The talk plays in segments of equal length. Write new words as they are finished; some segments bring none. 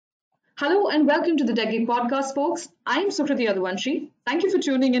Hello and welcome to the TechGeek podcast, folks. I'm Sukriti Yadavanshi. Thank you for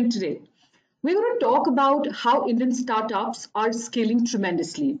tuning in today. We're going to talk about how Indian startups are scaling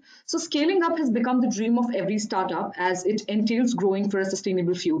tremendously. So, scaling up has become the dream of every startup as it entails growing for a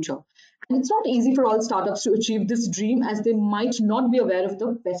sustainable future. And it's not easy for all startups to achieve this dream as they might not be aware of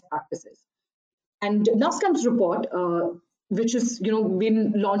the best practices. And NASSCOM's report, which has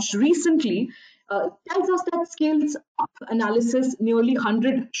been launched recently, tells us that scales up analysis nearly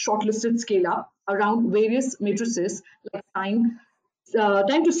 100 shortlisted scale up around various matrices like time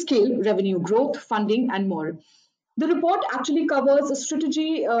to scale, revenue growth, funding, and more. The report actually covers a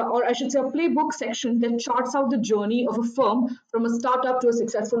strategy, or I should say, a playbook section that charts out the journey of a firm from a startup to a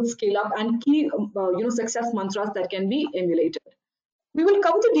successful scale up and key, success mantras that can be emulated. We will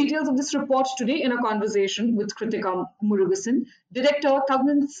cover the details of this report today in a conversation with Kritika Murugasan, Director,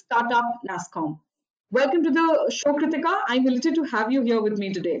 Covenant Startup, NASSCOM. Welcome to the show, Kritika. I'm delighted to have you here with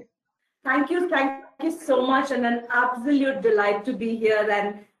me today. Thank you so much, and an absolute delight to be here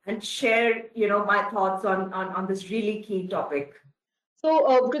and share my thoughts on this really key topic.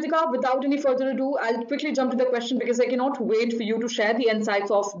 So, Kritika, without any further ado, I'll quickly jump to the question because I cannot wait for you to share the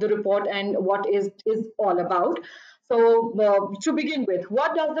insights of the report and what is all about. So, to begin with,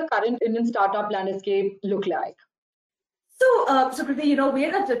 what does the current Indian startup landscape look like? So Kriti,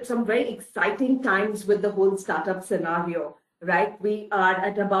 we're at some very exciting times with the whole startup scenario, right? We are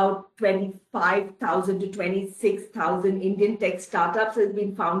at about 25,000 to 26,000 Indian tech startups has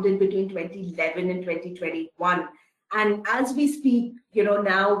been founded between 2011 and 2021. And as we speak,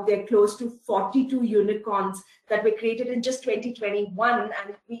 now they're close to 42 unicorns that were created in just 2021.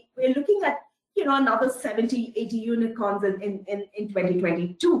 And we're looking at, another 70, 80 unicorns in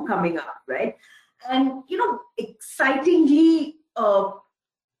 2022 coming up, right? And, excitingly,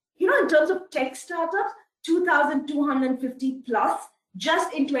 in terms of tech startups, 2,250 plus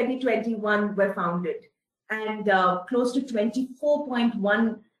just in 2021 were founded, and close to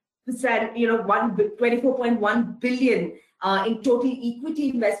 24.1%, 24.1 billion in total equity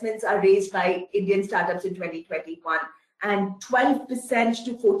investments are raised by Indian startups in 2021, and 12%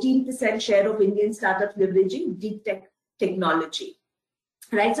 to 14% share of Indian startups leveraging deep tech technology.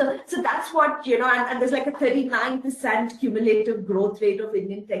 Right, so that's what and there's like a 39% cumulative growth rate of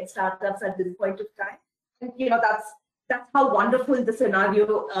Indian tech startups at this point of time. And that's how wonderful the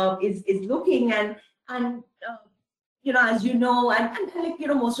scenario is looking. And as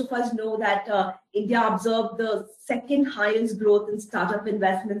and most of us know that India observed the second highest growth in startup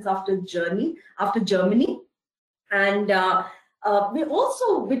investments after Germany, and we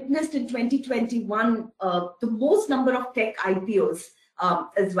also witnessed in 2021 the most number of tech IPOs.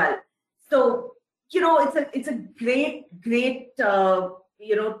 As well. So, it's a great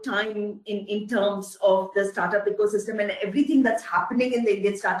time in terms of the startup ecosystem and everything that's happening in the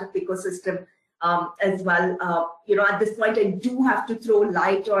Indian startup ecosystem as well. At this point, I do have to throw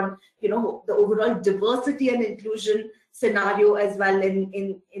light on, the overall diversity and inclusion scenario as well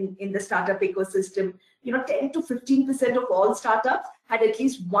in the startup ecosystem. 10 to 15% of all startups had at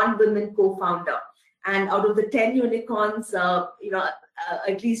least one women co-founder. And out of the 10 unicorns,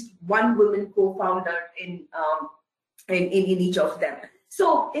 at least one woman co-founder in each of them.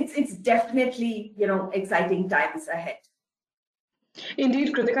 So it's definitely exciting times ahead.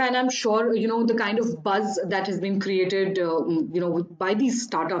 Indeed, Kritika, and I'm sure the kind of buzz that has been created, by these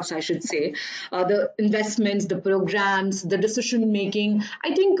startups, I should say, the investments, the programs, the decision making.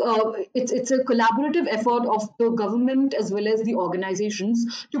 I think it's a collaborative effort of the government as well as the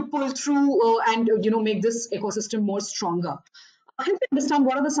organizations to pull through and make this ecosystem more stronger. Help me understand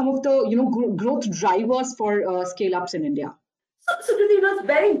what are some of the growth drivers for scale ups in India. So it's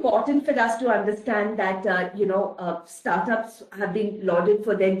very important for us to understand that startups have been lauded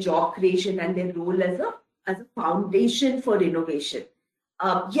for their job creation and their role as a foundation for innovation.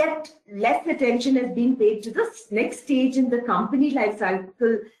 Yet less attention has been paid to the next stage in the company life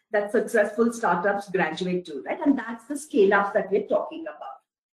cycle that successful startups graduate to, right? And that's the scale ups that we're talking about.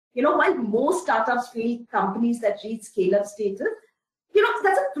 While most startups fail companies that reach scale up status,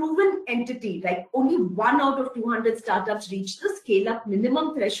 that's a proven entity. Like only 1 out of 200 startups reach the scale-up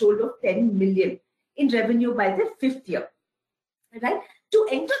minimum threshold of 10 million in revenue by their 5th year. Right? To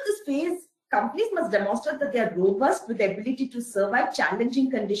enter this phase, companies must demonstrate that they are robust with the ability to survive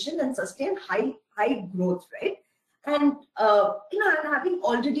challenging conditions and sustain high growth. Right? And having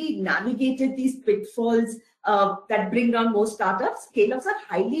already navigated these pitfalls that bring down most startups, scale-ups are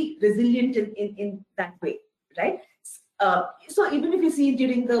highly resilient in that way. Right? So even if you see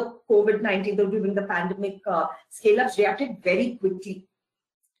during the COVID-19 or during the pandemic, scale-ups reacted very quickly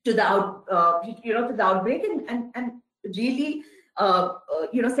to the outbreak and really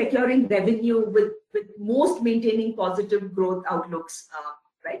securing revenue with most maintaining positive growth outlooks,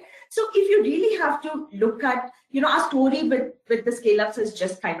 right? So if you really have to look at, our story with the scale-ups has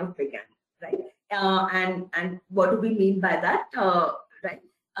just kind of begun, right? And what do we mean by that, right?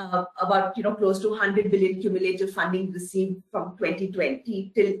 About close to 100 billion cumulative funding received from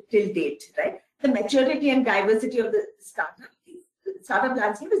 2020 till date, right? The maturity and diversity of the startup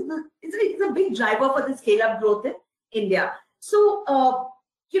landscape is a big driver for the scale-up growth in India. So,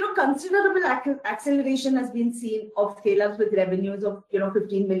 considerable acceleration has been seen of scale-ups with revenues of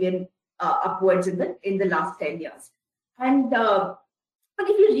 15 million upwards in the last 10 years. And but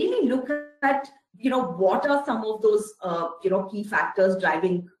if you really look at what are some of those key factors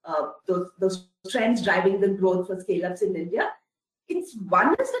driving those trends driving the growth for scale-ups in India, it's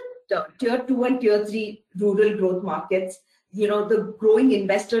one is the tier 2 and tier 3 rural growth markets, the growing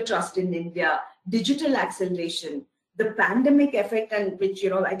investor trust in India, digital acceleration, the pandemic effect, and which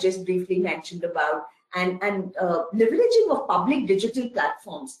I just briefly mentioned about, and leveraging of public digital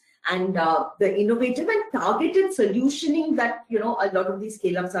platforms, and the innovative and targeted solutioning that a lot of these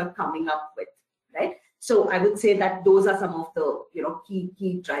scale-ups are coming up with, right? So I would say that those are some of the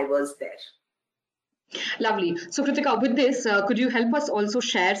key drivers there. Lovely. So Kritika, with this, could you help us also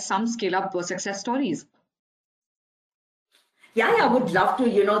share some scale-up success stories? Yeah, I would love to.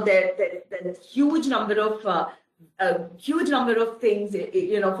 There's a huge number of things.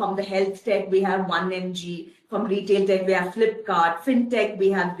 From the health tech, we have 1mg. From retail tech, we have Flipkart. FinTech, we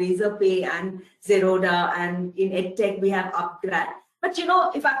have Razorpay and Zerodha. And in EdTech, we have Upgrad. But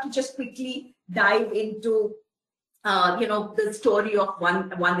if I have to just quickly dive into the story of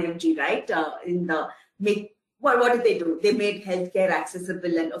 1mg, right? What did they do? They made healthcare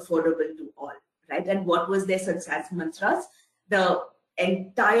accessible and affordable to all, right? And what was their success mantras? The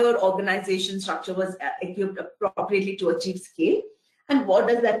entire organization structure was equipped appropriately to achieve scale. And what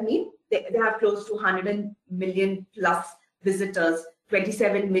does that mean? They have close to 100 million plus visitors,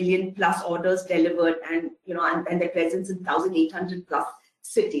 27 million plus orders delivered, and and their presence in 1,800 plus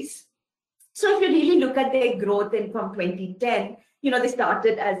cities. So if you really look at their growth from 2010, they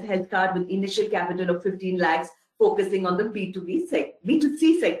started as Health Card with initial capital of 15 lakhs, focusing on the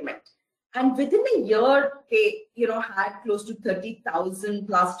B2C segment. And within a year, they had close to 30,000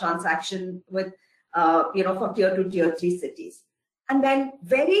 plus transactions with from tier 2, tier 3 cities. And then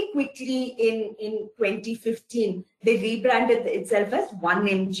very quickly in 2015, they rebranded itself as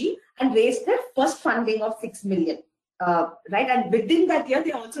 1mg and raised their first funding of 6 million. Right, and within that year,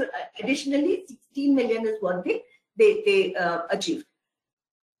 they also additionally 16 million is what they achieved.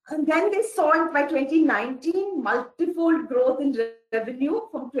 And then they saw by 2019 multifold growth in revenue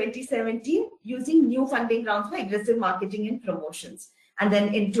from 2017 using new funding rounds for aggressive marketing and promotions. And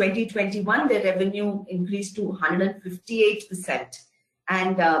then in 2021, their revenue increased to 158%.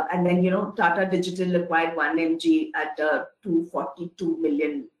 And then Tata Digital acquired 1mg at a 242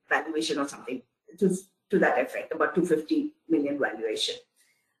 million valuation or something to that effect, about 250 million valuation.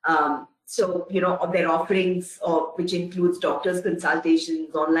 So, of their offerings, which includes doctors'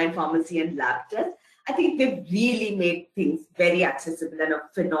 consultations, online pharmacy, and lab tests, I think they've really made things very accessible and a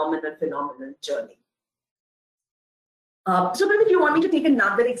phenomenal journey. So, if you want me to take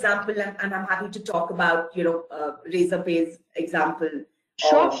another example, and I'm happy to talk about, Razorpay's example.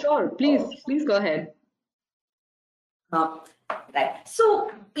 Sure. Please go ahead. Right.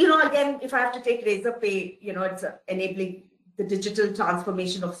 So, again, if I have to take Razorpay, it's enabling the digital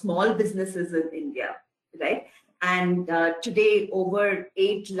transformation of small businesses in India, right? And today, over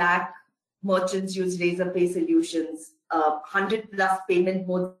 8 lakh merchants use Razorpay solutions, 100 plus payment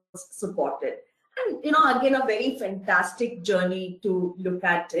modes supported. And, again, a very fantastic journey to look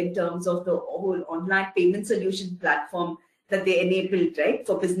at in terms of the whole online payment solution platform that they enabled, right,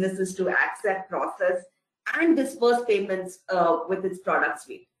 for businesses to accept, process, and disperse payments with its product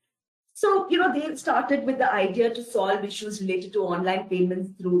suite. So, they started with the idea to solve issues related to online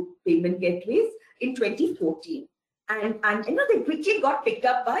payments through payment gateways in 2014. And they quickly got picked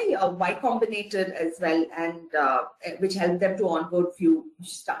up by Y Combinator as well, and which helped them to onboard few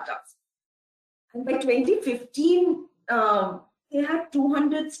startups. And by 2015, they had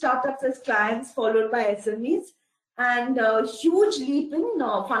 200 startups as clients, followed by SMEs, and a huge leap in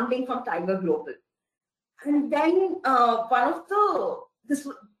funding from Tiger Global. And then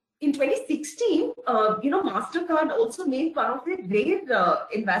in 2016, MasterCard also made one of their rare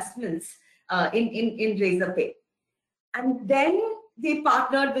investments in Razorpay. And then they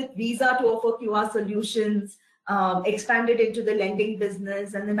partnered with Visa to offer QR solutions, expanded into the lending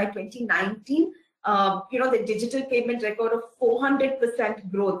business. And then by 2019, the digital payment record of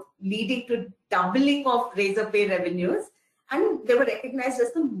 400% growth, leading to doubling of Razorpay revenues. and they were recognized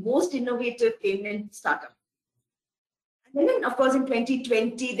as the most innovative payment startup. And then, of course, in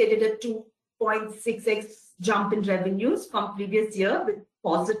 2020, they did a 2.6x jump in revenues from previous year with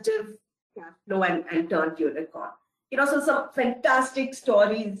positive cash flow and turned unicorn. So some fantastic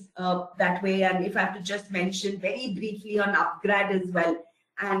stories that way. And if I have to just mention very briefly on Upgrad as well,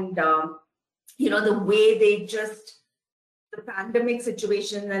 and the way they just the pandemic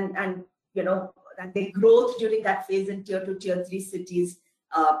situation and and their growth during that phase in tier 2, tier 3 cities,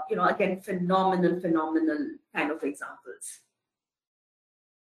 again, phenomenal kind of examples.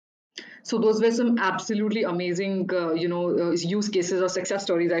 So those were some absolutely amazing, use cases or success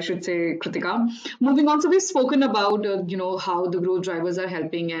stories, I should say, Kritika. Moving on, so we've spoken about, how the growth drivers are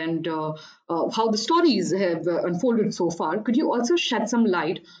helping and how the stories have unfolded so far. Could you also shed some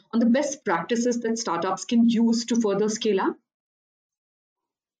light on the best practices that startups can use to further scale up?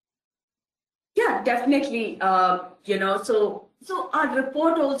 Yeah, definitely. So our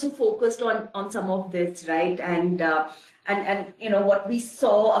report also focused on some of this, right? And what we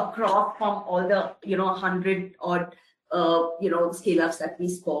saw across from all the 100 odd scale ups that we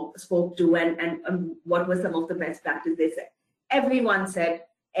spoke to, and what were some of the best practices. Everyone said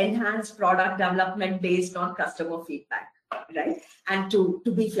enhance product development based on customer feedback, right? And to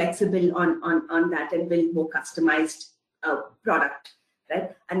be flexible on that and build more customized product,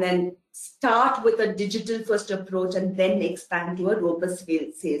 right? And then start with a digital first approach and then expand to a robust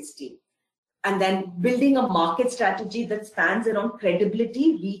sales team. And then building a market strategy that spans around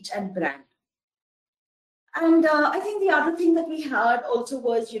credibility, reach, and brand. And I think the other thing that we heard also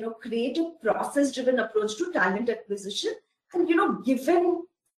was, create a process-driven approach to talent acquisition. And, given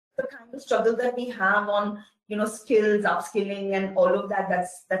the kind of struggle that we have on, skills, upskilling, and all of that,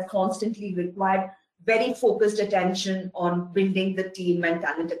 that's constantly required, very focused attention on building the team and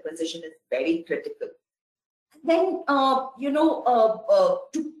talent acquisition is very critical. Then, to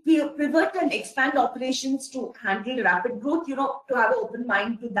pivot and expand operations to handle rapid growth, to have an open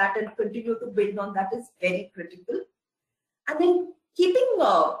mind to that and continue to build on that is very critical. And then keeping,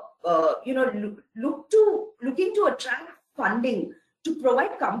 looking to attract funding to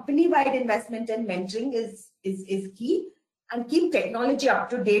provide company-wide investment and mentoring is key, and keep technology up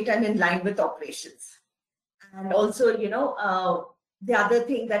to date and in line with operations. And also, the other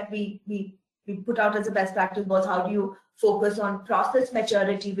thing that we put out as a best practice was how do you focus on process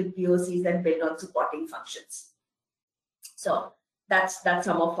maturity with POCs and build on supporting functions. So that's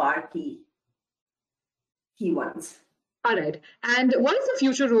some of our key ones. All right. And what is the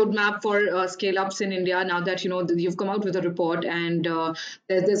future roadmap for scale-ups in India now that you've come out with a report and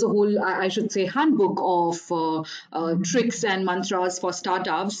there's a whole, I should say, handbook of tricks and mantras for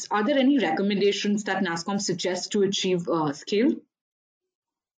startups? Are there any recommendations that NASSCOM suggests to achieve scale?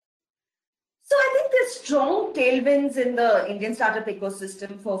 So I think there's strong tailwinds in the Indian startup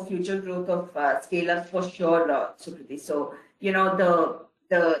ecosystem for future growth of scale-ups for sure, Sukriti. So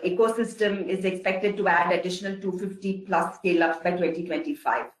the ecosystem is expected to add additional 250 plus scale-ups by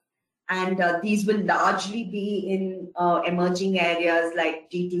 2025. And these will largely be in emerging areas like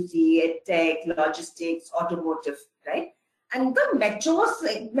D2C, EdTech, logistics, automotive, right? And the mature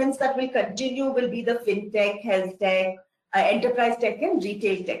segments that will continue will be the fintech, health tech, enterprise tech, and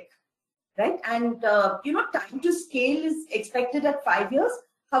retail tech, right? And, time to scale is expected at 5 years.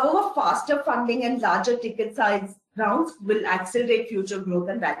 However, faster funding and larger ticket size rounds will accelerate future growth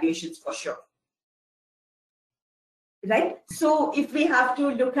and valuations for sure. Right? So if we have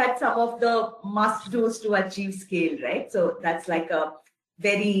to look at some of the must-dos to achieve scale, right? So that's like a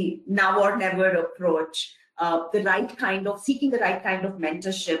very now or never approach. Seeking the right kind of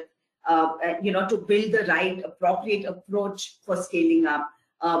mentorship, to build the right appropriate approach for scaling up.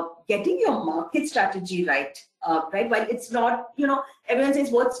 Getting your market strategy right, right? While it's not, everyone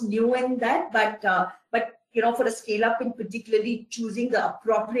says what's new in that, but for a scale up in particularly choosing the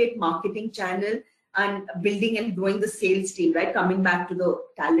appropriate marketing channel and building and growing the sales team, right? Coming back to the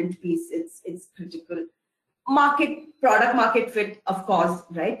talent piece, it's critical. Product market fit, of course,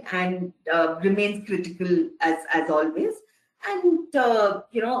 right? And remains critical as always. And,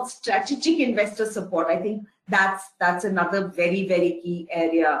 strategic investor support. I think that's another very, very key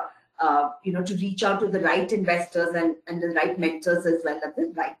area, to reach out to the right investors and the right mentors as well at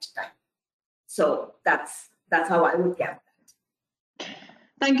the right time. So that's how I would get that.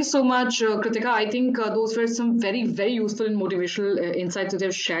 Thank you so much, Kritika. I think those were some very, very useful and motivational insights that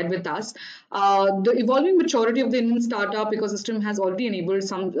you've shared with us. The evolving maturity of the Indian startup ecosystem has already enabled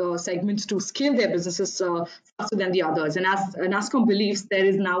some segments to scale their businesses faster than the others. And as NASSCOM believes, there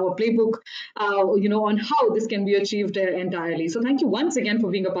is now a playbook, on how this can be achieved entirely. So thank you once again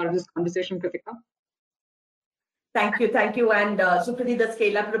for being a part of this conversation, Kritika. Thank you, thank you. And Sukriti, the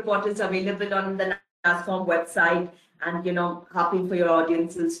Scale Up report is available on the NASSCOM website, and happy for your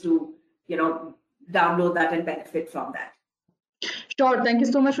audiences to download that and benefit from that. Sure. Thank you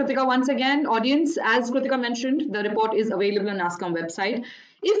so much, Kritika. Once again, audience, as Kritika mentioned, the report is available on NASSCOM website.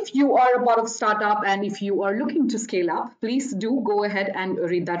 If you are a part of startup and if you are looking to scale up, please do go ahead and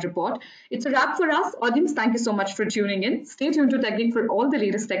read that report. It's a wrap for us. Audience, thank you so much for tuning in. Stay tuned to TechGeek for all the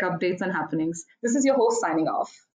latest tech updates and happenings. This is your host signing off.